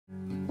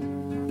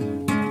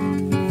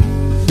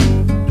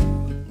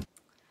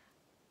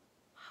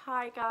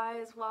Hi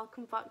guys,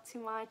 welcome back to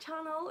my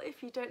channel.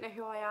 If you don't know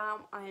who I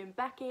am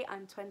Becky,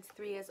 I'm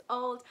 23 years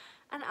old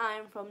and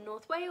I'm from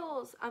North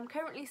Wales. I'm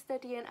currently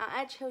studying at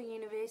Edge Hill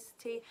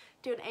University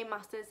doing a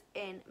Masters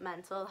in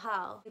Mental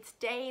Health. In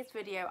today's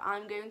video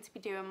I'm going to be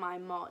doing my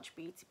March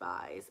beauty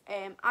buys.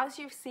 As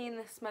you've seen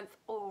this month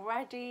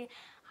already,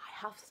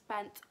 I have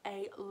spent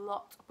a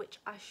lot which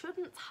I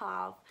shouldn't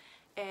have.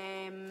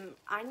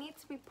 I need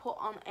to be put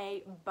on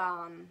a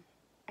ban.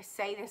 I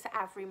say this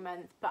every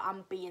month, but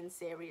I'm being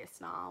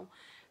serious now.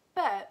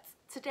 But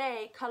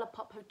today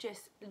Depop have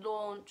just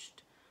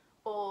launched,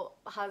 or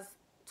has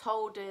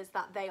told us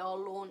that they are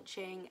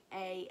launching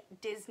a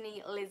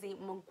Disney Lizzie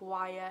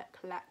McGuire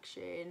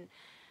collection.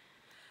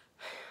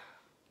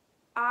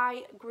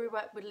 I grew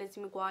up with Lizzie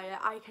McGuire.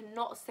 I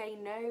cannot say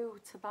no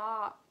to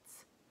that.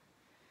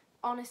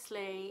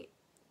 Honestly,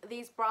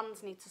 these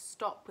brands need to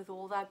stop with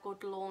all their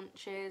good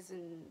launches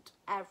and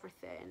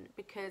everything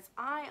because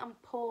I am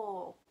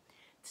poor.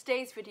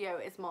 Today's video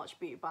is March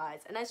beauty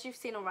buys, and as you've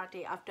seen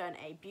already, I've done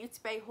a beauty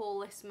bay haul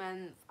this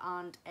month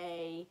and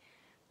a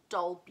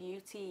doll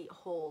beauty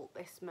haul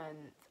this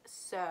month.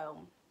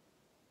 So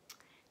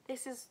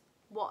this is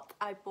what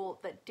I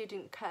bought that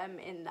didn't come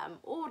in them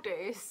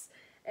orders.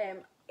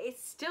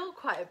 It's still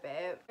quite a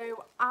bit.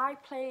 So I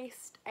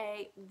placed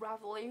a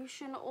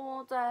Revolution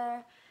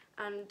order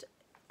and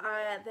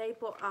they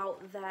brought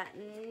out their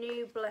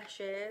new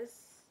blushes.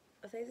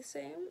 Are they the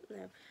same?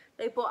 No.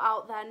 They brought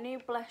out their new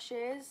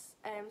blushes,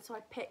 so I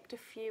picked a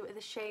few of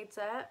the shades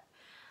up.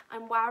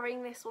 I'm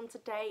wearing this one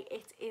today.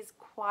 It is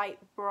quite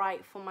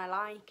bright for my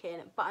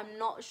liking, but I'm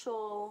not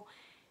sure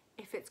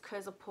if it's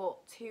because I put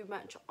too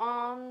much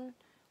on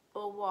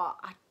or what.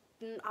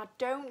 I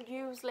don't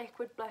use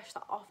liquid blush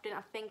that often.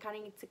 I think I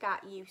need to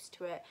get used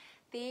to it.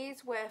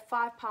 These were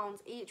 £5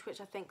 each,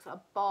 which I think is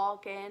a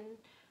bargain.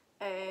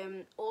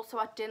 Also,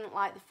 I didn't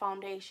like the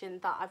foundation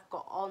that I've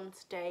got on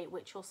today,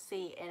 which you'll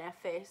see in a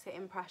first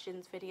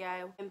impressions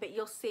video, but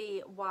you'll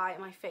see why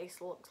my face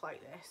looks like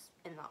this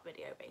in that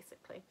video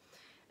basically.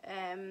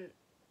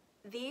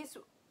 These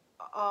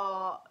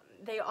are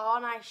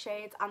nice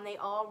shades and they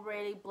are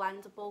really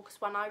blendable,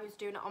 because when I was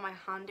doing it on my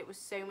hand it was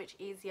so much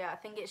easier. I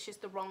think it's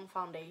just the wrong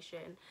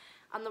foundation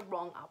and the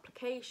wrong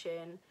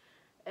application.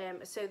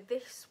 So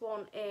this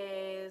one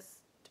is,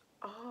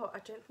 oh, I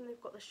don't think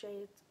they've got the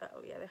shades.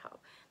 Oh yeah, they have.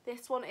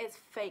 This one is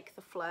Fake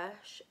the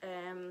Flush.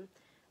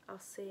 I'll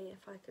see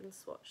if I can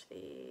swatch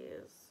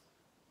these.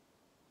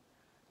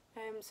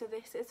 So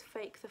this is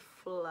Fake the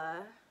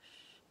Flush,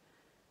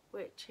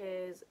 which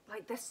is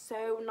like, they're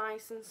so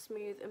nice and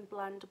smooth and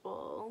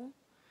blendable.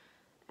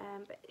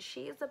 But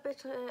she is a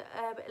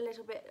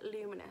little bit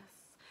luminous.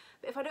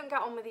 But if I don't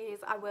get on with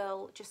these, I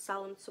will just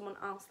sell them to someone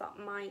else that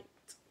might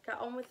get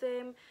on with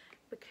them,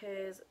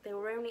 because they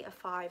were only a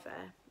 £5,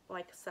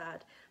 like I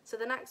said. So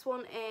the next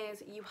one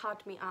is You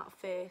Had Me at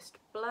First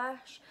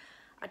Blush.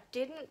 I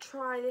didn't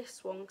try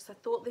this one because I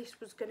thought this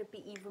was going to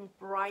be even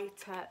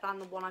brighter than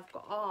the one I've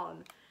got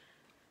on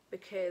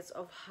because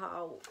of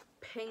how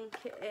pink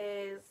it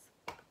is.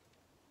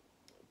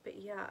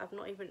 But yeah, I've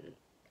not even,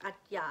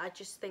 I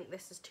just think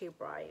this is too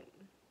bright.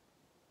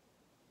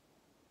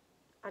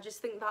 I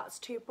just think that's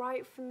too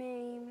bright for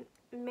me.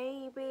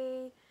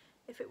 Maybe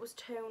if it was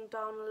toned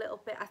down a little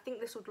bit, I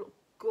think this would look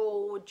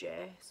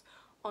gorgeous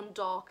on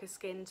darker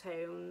skin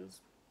tones.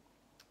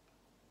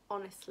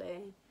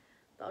 Honestly,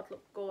 that would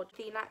look gorgeous.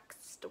 The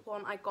next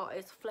one I got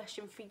is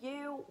Flushing For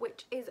You,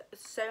 which is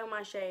so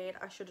my shade.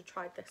 I should have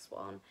tried this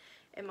one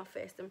in my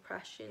first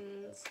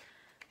impressions,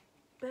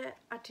 but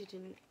I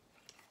didn't.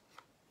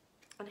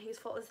 And whose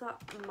fault is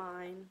that?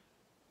 Mine.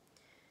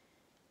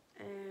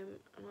 And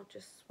I'll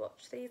just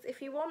swatch these. If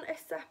you want a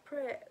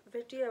separate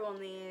video on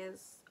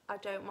these, I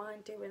don't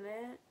mind doing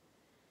it.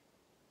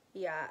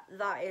 Yeah,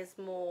 that is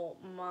more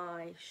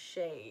my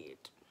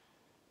shade,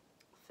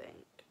 I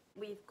think.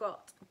 We've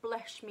got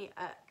Blush Me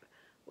Up,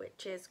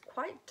 which is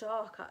quite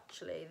dark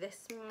actually.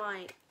 This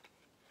might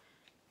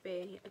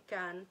be,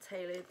 again,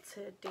 tailored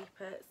to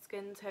deeper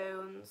skin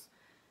tones.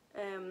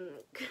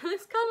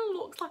 This kind of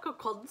looks like a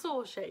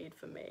contour shade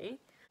for me.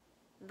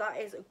 That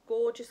is a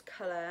gorgeous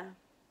colour,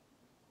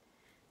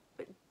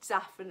 but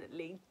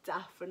definitely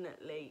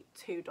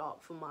too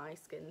dark for my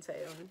skin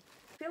tone.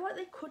 I feel like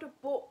they could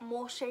have brought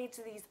more shades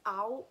of these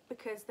out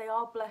because they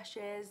are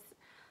blushes.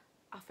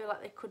 I feel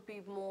like they could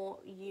be more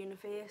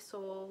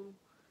universal.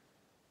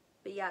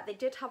 But yeah, they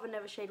did have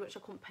another shade which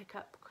I couldn't pick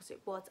up because it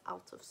was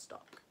out of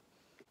stock.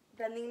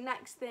 Then the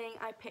next thing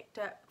I picked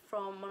up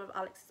from one of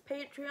Alex's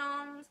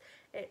Patreons,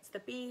 it's the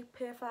Be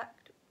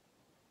Perfect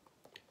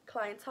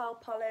Clientele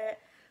palette.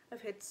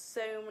 I've heard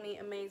so many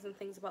amazing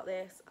things about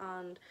this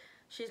and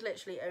she's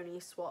literally only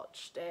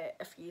swatched it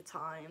a few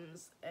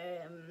times.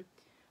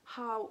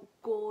 How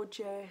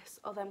gorgeous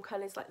are them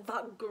colours? Like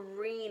that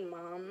green,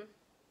 man.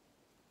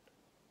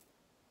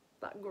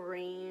 That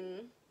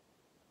green.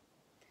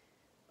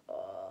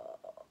 Oh.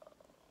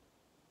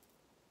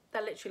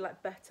 They're literally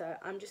like butter.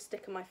 I'm just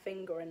sticking my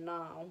finger in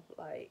now.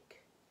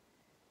 Like,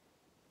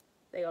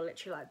 They are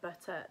literally like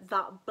butter.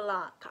 That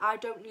black, I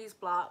don't use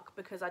black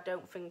because I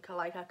don't think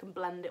like I can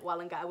blend it well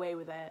and get away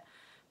with it.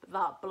 But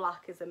that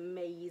black is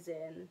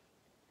amazing.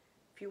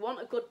 If you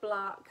want a good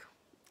black,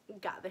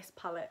 get this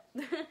palette.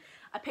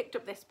 I picked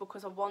up this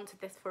because I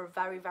wanted this for a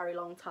very, very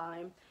long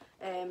time.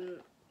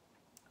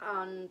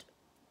 And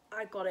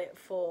I got it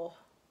for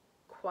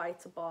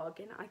quite a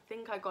bargain. I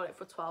think I got it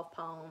for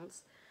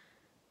 £12.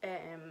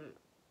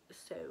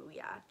 So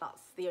yeah,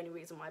 that's the only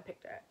reason why I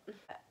picked it.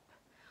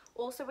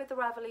 Also with the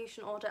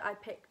Revolution order, I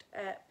picked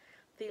up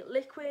the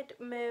Liquid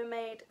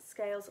Mermaid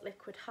Scales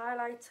Liquid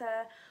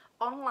Highlighter.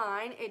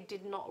 Online it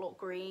did not look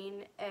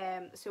green,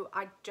 so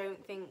I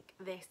don't think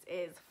this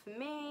is for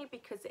me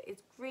because it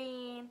is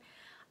green.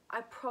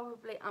 I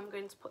probably am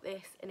going to put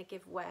this in a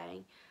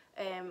giveaway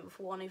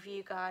for one of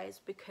you guys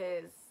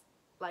because,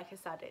 like I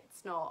said,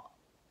 it's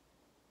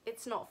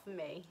not for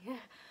me.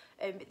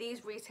 But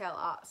these retail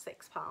at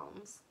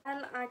 £6.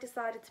 And I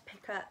decided to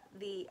pick up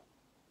the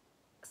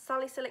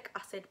Salicylic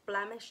Acid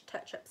Blemish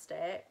Touch-Up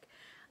Stick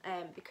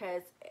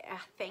because I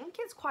think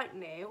it's quite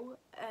new,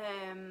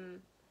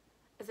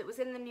 as it was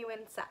in the new in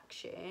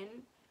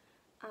section,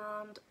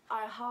 and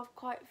I have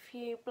quite a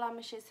few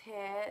blemishes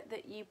here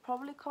that you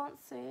probably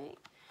can't see.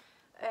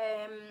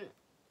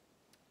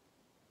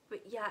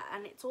 But yeah,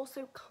 and it's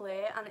also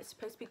clear and it's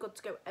supposed to be good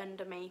to go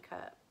under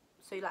makeup,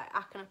 so like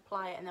I can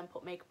apply it and then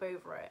put makeup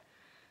over it.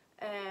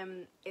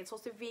 It's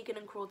also vegan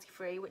and cruelty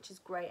free, which is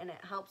great, and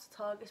it helps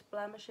target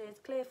blemishes.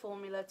 Clear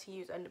formula to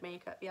use under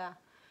makeup, yeah.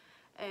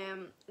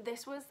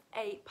 This was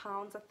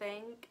 £8 I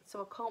think,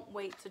 so I can't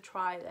wait to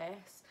try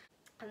this.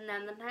 And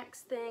then the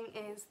next thing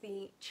is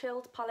the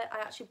Chilled palette. I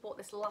actually bought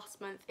this last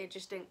month, it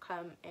just didn't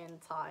come in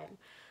time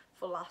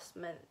for last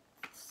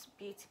month's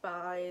beauty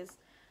buys.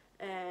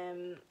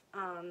 And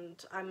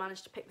I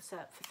managed to pick this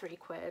up for £3.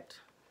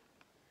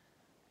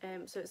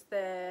 So it's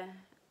the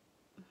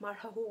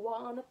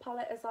marijuana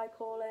palette, as I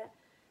call it.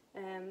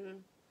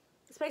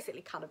 It's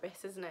basically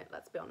cannabis, isn't it?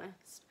 Let's be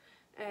honest.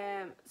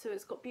 So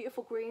it's got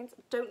beautiful greens.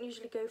 Don't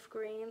usually go for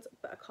greens,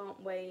 but I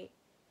can't wait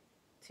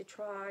to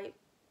try.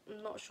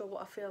 I'm not sure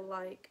what I feel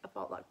like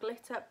about that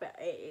glitter, but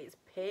it is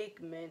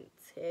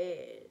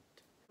pigmented.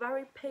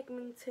 Very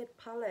pigmented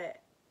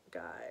palette,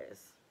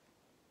 guys.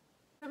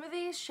 Some of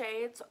these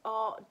shades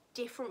are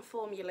different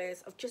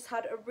formulas. I've just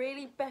had a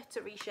really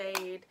buttery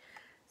shade,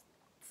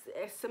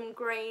 some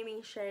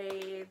grainy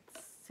shades,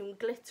 some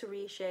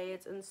glittery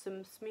shades, and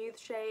some smooth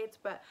shades,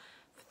 but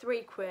for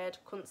 £3,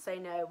 couldn't say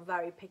no.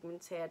 Very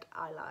pigmented,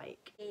 I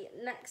like. The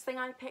next thing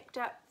I picked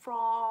up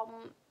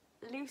from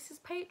Lucy's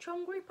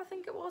Patreon group, I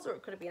think it was, or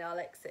it could have been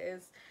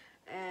Alex's,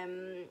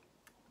 and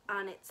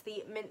it's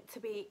the Mint to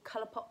Be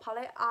Colourpop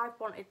palette. I've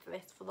wanted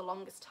this for the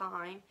longest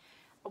time.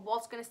 I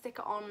was going to stick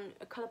it on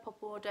a Colourpop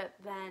order,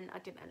 then I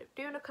didn't end up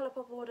doing a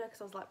Colourpop order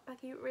because I was like,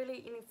 Becky,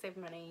 really, you need to save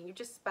money. You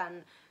just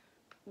spent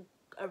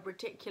a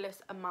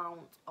ridiculous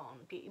amount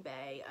on Beauty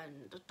Bay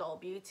and Doll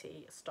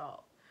Beauty,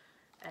 stop.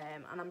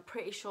 And I'm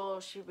pretty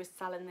sure she was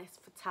selling this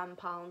for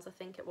 £10, I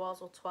think it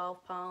was, or £12.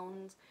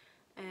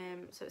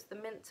 So it's the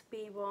Mint to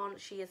Be one.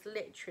 She has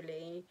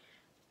literally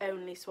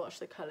only swatched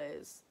the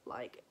colours,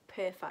 like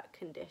perfect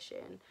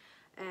condition.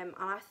 And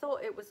I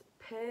thought it was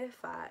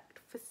perfect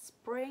for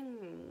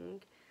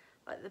spring,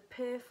 like the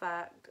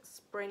perfect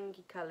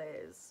springy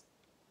colours.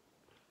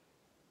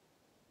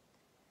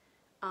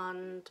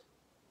 And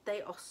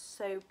they are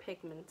so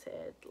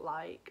pigmented,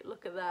 like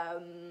look at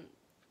them.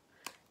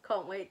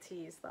 Can't wait to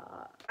use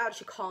that. I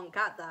actually can't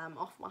get them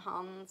off my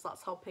hands,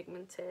 that's how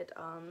pigmented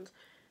and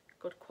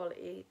good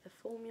quality the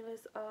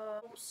formulas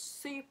are.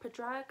 Super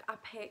drag, I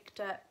picked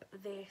up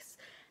this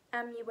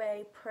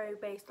MUA Pro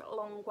Based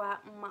Long Wear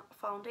Matte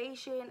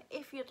Foundation.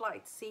 If you'd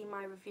like to see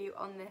my review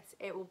on this,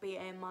 it will be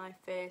in my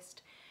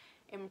first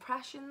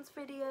impressions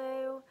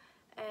video.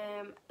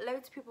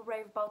 Loads of people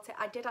rave about it.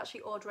 I did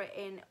actually order it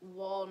in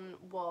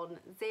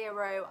 110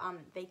 and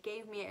they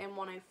gave me it in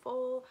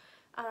 104,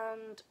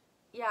 and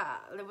yeah,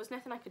 there was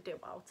nothing I could do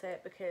about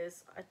it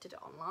because I did it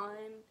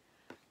online.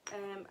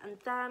 And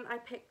then I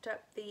picked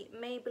up the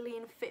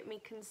Maybelline Fit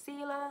Me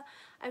Concealer.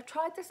 I've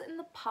tried this in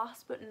the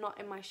past but not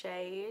in my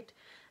shade,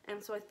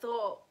 and so I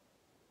thought,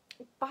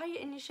 buy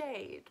it in your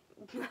shade.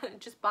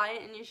 Just buy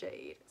it in your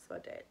shade, so I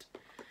did.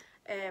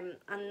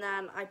 And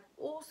then I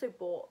also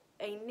bought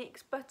a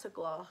NYX Butter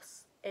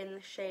Gloss in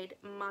the shade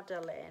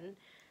Madeline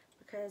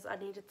because I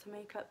needed to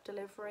make up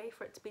delivery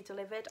for it to be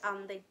delivered,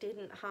 and they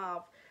didn't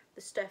have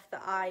the stuff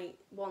that I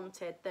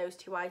wanted, those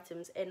two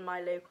items, in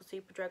my local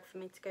Superdrug for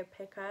me to go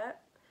pick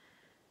up.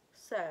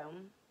 So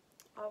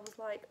I was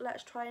like,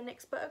 let's try a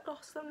NYX Butter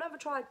Gloss. I've never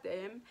tried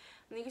them,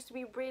 and they used to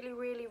be really,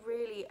 really,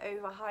 really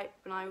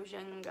overhyped when I was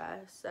younger.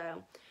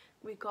 So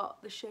we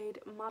got the shade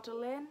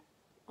Madeline,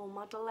 or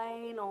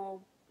Madeleine, or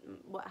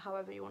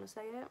however you want to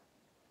say it.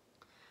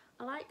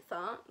 I like that.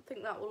 I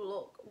think that will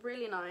look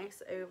really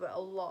nice over a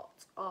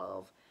lot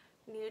of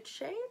nude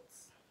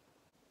shades.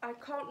 I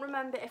can't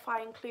remember if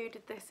I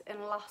included this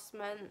in last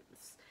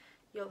month's.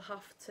 You'll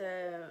have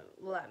to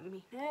let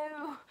me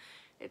know.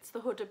 It's the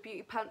Huda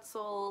Beauty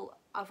pencil.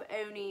 I've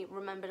only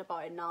remembered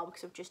about it now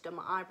because I've just done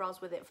my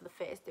eyebrows with it for the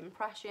first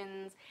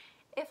impressions.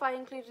 If I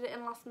included it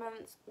in last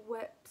month's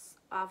whips,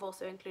 I've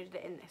also included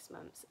it in this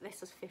month's.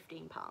 This is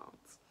 £15.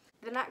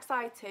 The next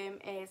item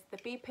is the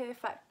Be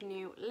Perfect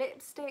new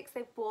lipsticks.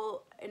 They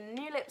brought a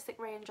new lipstick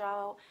range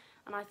out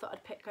and I thought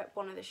I'd pick up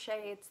one of the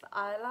shades that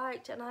I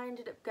liked, and I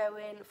ended up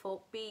going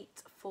for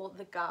Beat for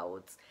the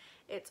Gouds.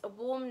 It's a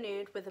warm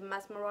nude with a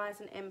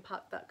mesmerising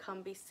impact that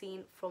can be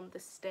seen from the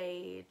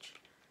stage.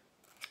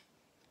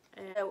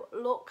 So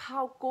look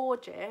how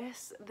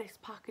gorgeous this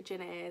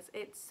packaging is.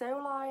 It's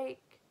so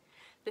like,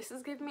 this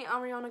is giving me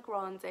Ariana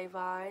Grande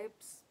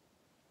vibes,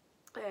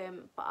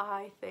 but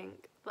I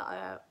think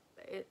that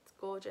it's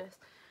gorgeous.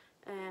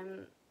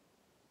 And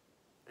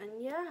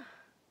yeah,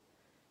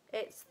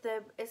 it's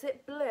the, is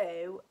it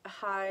blue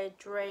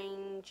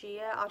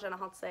hydrangea? I don't know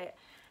how to say it.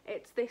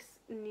 It's this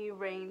new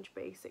range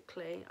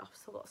basically. I've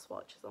still got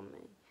swatches on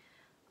me,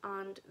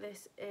 and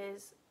this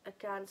is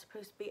again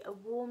supposed to be a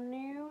warm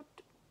nude.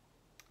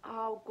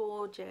 How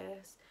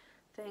gorgeous.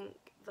 I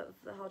think that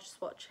I'll just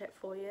swatch it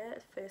for you.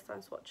 It's the first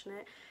time swatching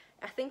it.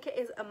 I think it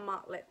is a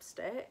matte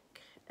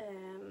lipstick.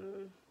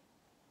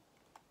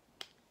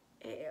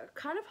 It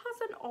kind of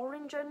has an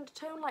orange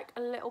undertone, like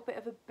a little bit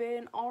of a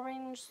burnt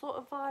orange sort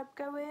of vibe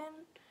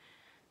going.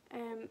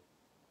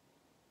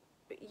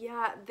 But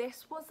yeah,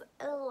 this was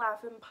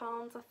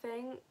 £11 I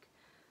think.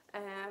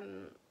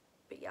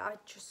 But yeah, I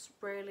just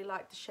really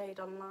like the shade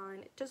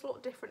online. It does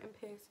look different in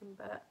person,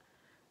 but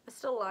I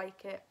still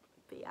like it.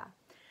 But yeah,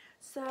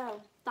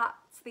 so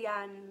that's the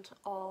end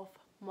of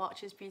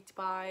March's beauty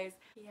buys.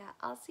 Yeah,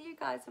 I'll see you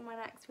guys in my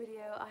next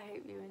video. I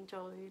hope you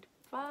enjoyed.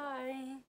 Bye.